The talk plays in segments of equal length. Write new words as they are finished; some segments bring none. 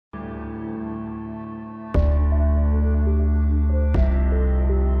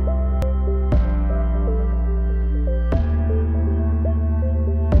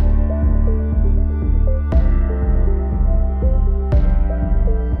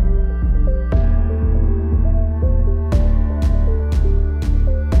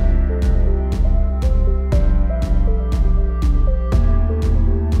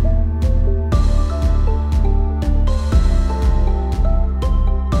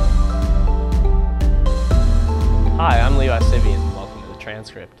Sivian, and welcome to the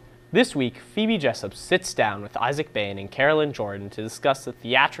Transcript. This week, Phoebe Jessup sits down with Isaac Bayne and Carolyn Jordan to discuss the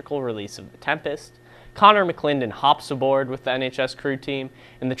theatrical release of The Tempest. Connor McLindon hops aboard with the NHS crew team,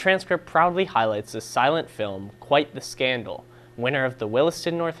 and the Transcript proudly highlights the silent film Quite the Scandal, winner of the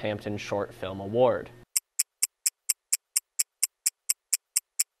Williston Northampton Short Film Award.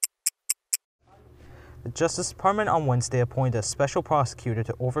 The Justice Department on Wednesday appointed a special prosecutor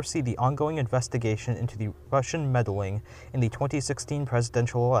to oversee the ongoing investigation into the Russian meddling in the 2016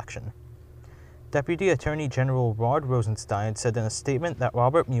 presidential election. Deputy Attorney General Rod Rosenstein said in a statement that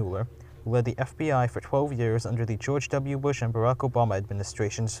Robert Mueller, who led the FBI for 12 years under the George W. Bush and Barack Obama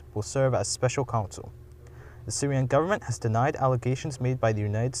administrations, will serve as special counsel. The Syrian government has denied allegations made by the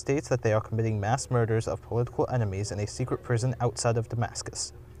United States that they are committing mass murders of political enemies in a secret prison outside of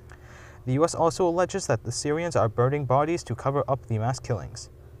Damascus. The U.S. also alleges that the Syrians are burning bodies to cover up the mass killings.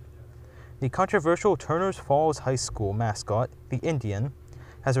 The controversial Turner's Falls High School mascot, the Indian,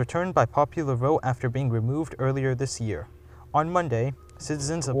 has returned by popular vote after being removed earlier this year. On Monday,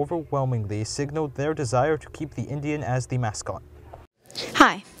 citizens overwhelmingly signaled their desire to keep the Indian as the mascot.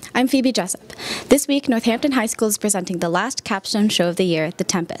 Hi, I'm Phoebe Jessup. This week, Northampton High School is presenting the last capstone show of the year, The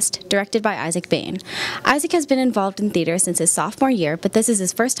Tempest, directed by Isaac Bayne. Isaac has been involved in theater since his sophomore year, but this is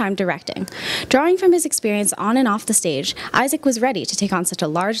his first time directing. Drawing from his experience on and off the stage, Isaac was ready to take on such a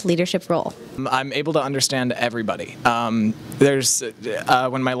large leadership role. I'm able to understand everybody. When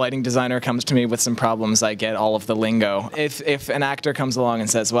my lighting designer comes to me with some problems, I get all of the lingo. If an actor comes along and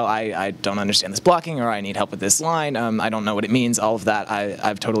says, well, I don't understand this blocking, or I need help with this line, I don't know what it means, all of that,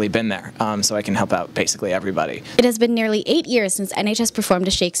 I've totally been there, so I can help out basically everybody. It has been nearly 8 years since NHS performed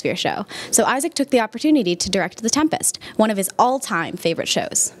a Shakespeare show, so Isaac took the opportunity to direct The Tempest, one of his all-time favorite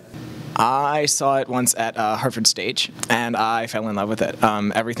shows. I saw it once at Hartford Stage, and I fell in love with it.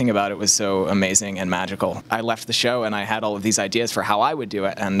 Everything about it was so amazing and magical. I left the show, and I had all of these ideas for how I would do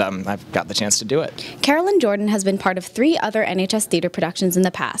it, and I've got the chance to do it. Carolyn Jordan has been part of 3 other NHS theater productions in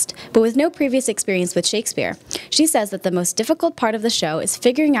the past, but with no previous experience with Shakespeare. She says that the most difficult part of the show is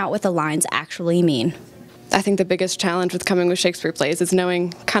figuring out what the lines actually mean. I think the biggest challenge with coming with Shakespeare plays is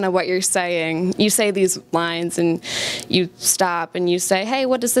knowing kind of what you're saying. You say these lines and you stop and you say, hey,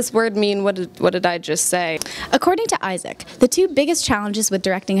 what does this word mean? What did I just say? According to Isaac, the 2 biggest challenges with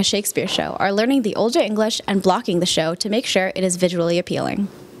directing a Shakespeare show are learning the older English and blocking the show to make sure it is visually appealing.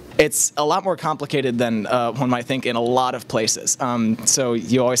 It's a lot more complicated than one might think in a lot of places. So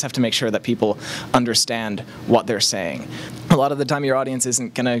you always have to make sure that people understand what they're saying. A lot of the time your audience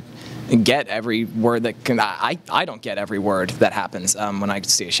isn't going to get every word that can... I don't get every word that happens when I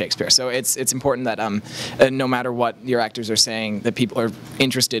see a Shakespeare. So it's important that no matter what your actors are saying, that people are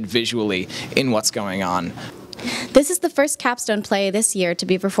interested visually in what's going on. This is the first capstone play this year to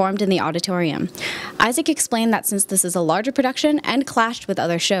be performed in the auditorium. Isaac explained that since this is a larger production and clashed with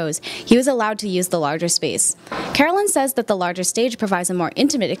other shows, he was allowed to use the larger space. Carolyn says that the larger stage provides a more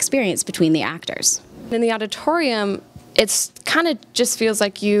intimate experience between the actors. In the auditorium, it's kind of just feels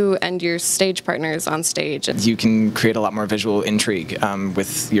like you and your stage partners on stage. You can create a lot more visual intrigue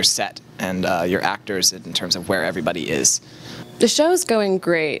with your set and your actors in terms of where everybody is. The show's going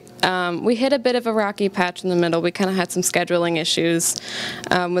great. We hit a bit of a rocky patch in the middle. We kind of had some scheduling issues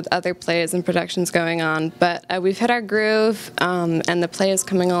with other plays and productions going on, but we've hit our groove, and the play is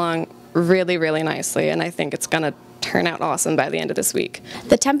coming along really, really nicely, and I think it's going to turn out awesome by the end of this week.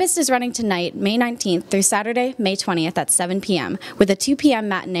 The Tempest is running tonight, May 19th through Saturday, May 20th at 7 p.m. with a 2 p.m.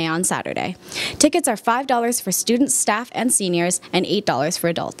 matinee on Saturday. Tickets are $5 for students, staff, and seniors, and $8 for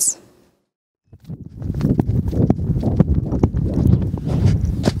adults.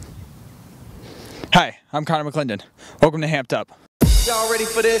 Hi, I'm Connor McLindon. Welcome to Hamped Up. Y'all ready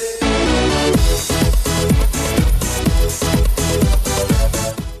for this?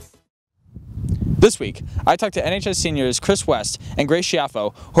 This week, I talked to NHS seniors Chris West and Grace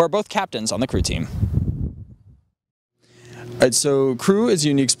Schiaffo, who are both captains on the crew team. All right, so crew is a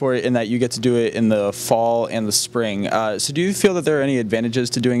unique sport in that you get to do it in the fall and the spring. So do you feel that there are any advantages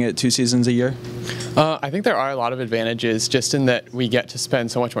to doing it 2 seasons a year? I think there are a lot of advantages just in that we get to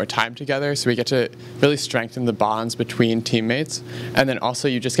spend so much more time together, so we get to really strengthen the bonds between teammates, and then also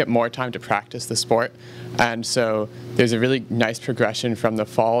you just get more time to practice the sport. And so there's a really nice progression from the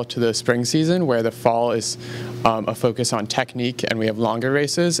fall to the spring season, where the fall is a focus on technique and we have longer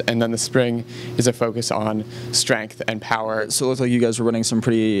races, and then the spring is a focus on strength and power. So it looked like you guys were running some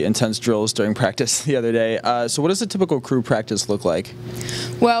pretty intense drills during practice the other day. So what does a typical crew practice look like?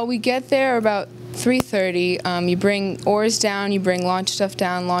 Well, we get there about 3:30. You bring oars down, you bring launch stuff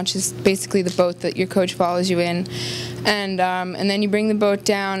down. Launch is basically the boat that your coach follows you in. And then you bring the boat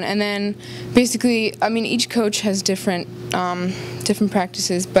down, and then basically, I mean, each coach has different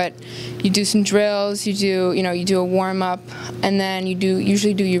practices, but you do some drills, you do a warm-up, and then you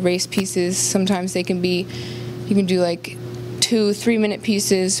usually do your race pieces. Sometimes you can do like 2 3-minute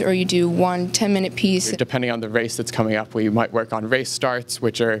pieces, or you do 1 10-minute piece. Depending on the race that's coming up, we might work on race starts,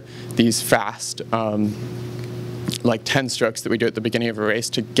 which are these fast, like 10 strokes that we do at the beginning of a race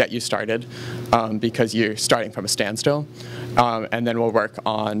to get you started, because you're starting from a standstill. And then we'll work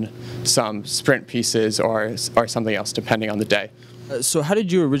on some sprint pieces or something else depending on the day. So how did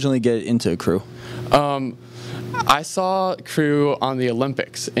you originally get into crew? I saw crew on the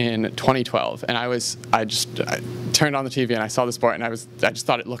Olympics in 2012, and I turned on the TV and I saw the sport, and I just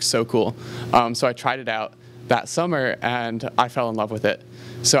thought it looked so cool. So I tried it out that summer, and I fell in love with it.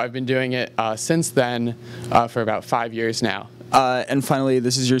 So I've been doing it since then for about 5 years now. And finally,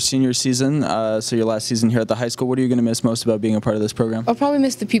 this is your senior season, so your last season here at the high school. What are you going to miss most about being a part of this program? I'll probably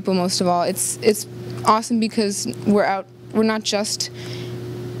miss the people most of all. It's awesome because we're not just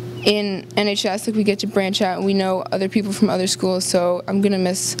in NHS, like we get to branch out and we know other people from other schools, so I'm going to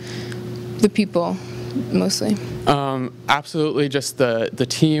miss the people mostly. Absolutely, just the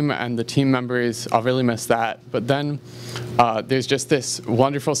team and the team members, I'll really miss that. But then there's just this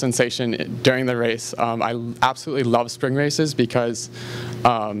wonderful sensation during the race. I absolutely love spring races because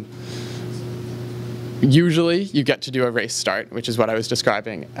usually you get to do a race start, which is what I was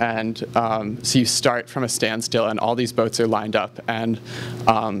describing, and so you start from a standstill and all these boats are lined up, and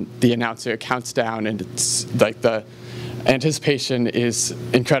the announcer counts down, and it's like the anticipation is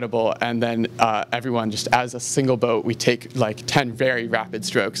incredible, and then everyone just as a single boat, we take like 10 very rapid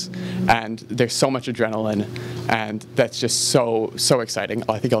strokes, and there's so much adrenaline, and that's just so exciting.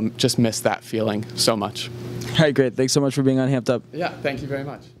 I think I'll just miss that feeling so much. All right, great. Thanks so much for being on Hamped Up. Yeah, thank you very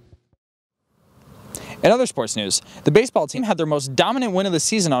much. In other sports news, the baseball team had their most dominant win of the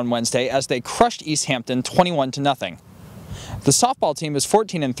season on Wednesday as they crushed East Hampton 21-0. The softball team is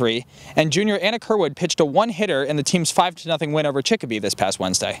 14-3, and junior Anna Kerwood pitched a one-hitter in the team's 5-0 win over Chicopee this past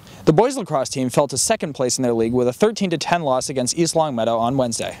Wednesday. The boys lacrosse team fell to second place in their league with a 13-10 loss against East Longmeadow on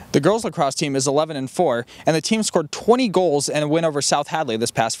Wednesday. The girls lacrosse team is 11-4, and the team scored 20 goals in a win over South Hadley this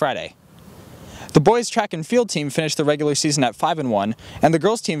past Friday. The boys track and field team finished the regular season at 5-1, and the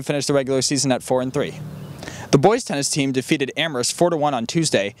girls team finished the regular season at 4-3. The boys tennis team defeated Amherst 4-1 on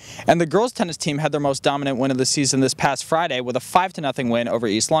Tuesday, and the girls tennis team had their most dominant win of the season this past Friday with a 5-0 win over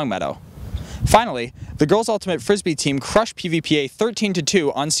East Longmeadow. Finally, the girls ultimate frisbee team crushed PVPA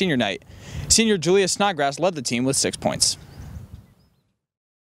 13-2 on senior night. Senior Julia Snodgrass led the team with 6 points.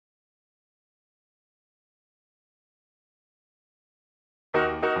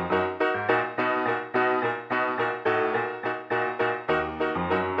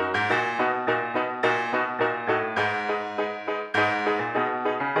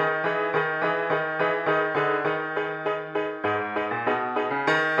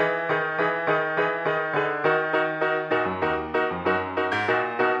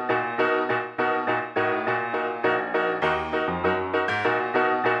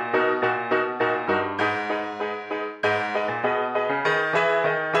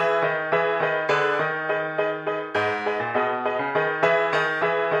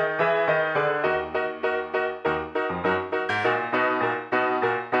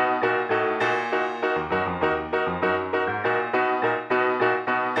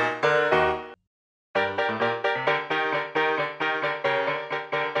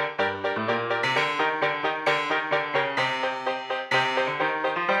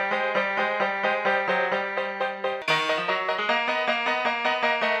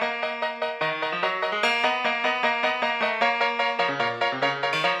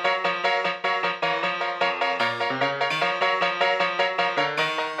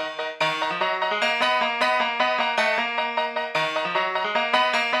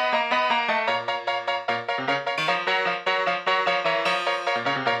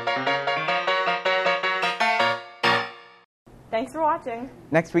 Thanks for watching.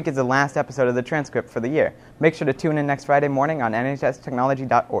 Next week is the last episode of the Transcript for the year. Make sure to tune in next Friday morning on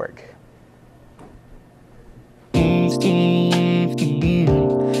nhstechnology.org.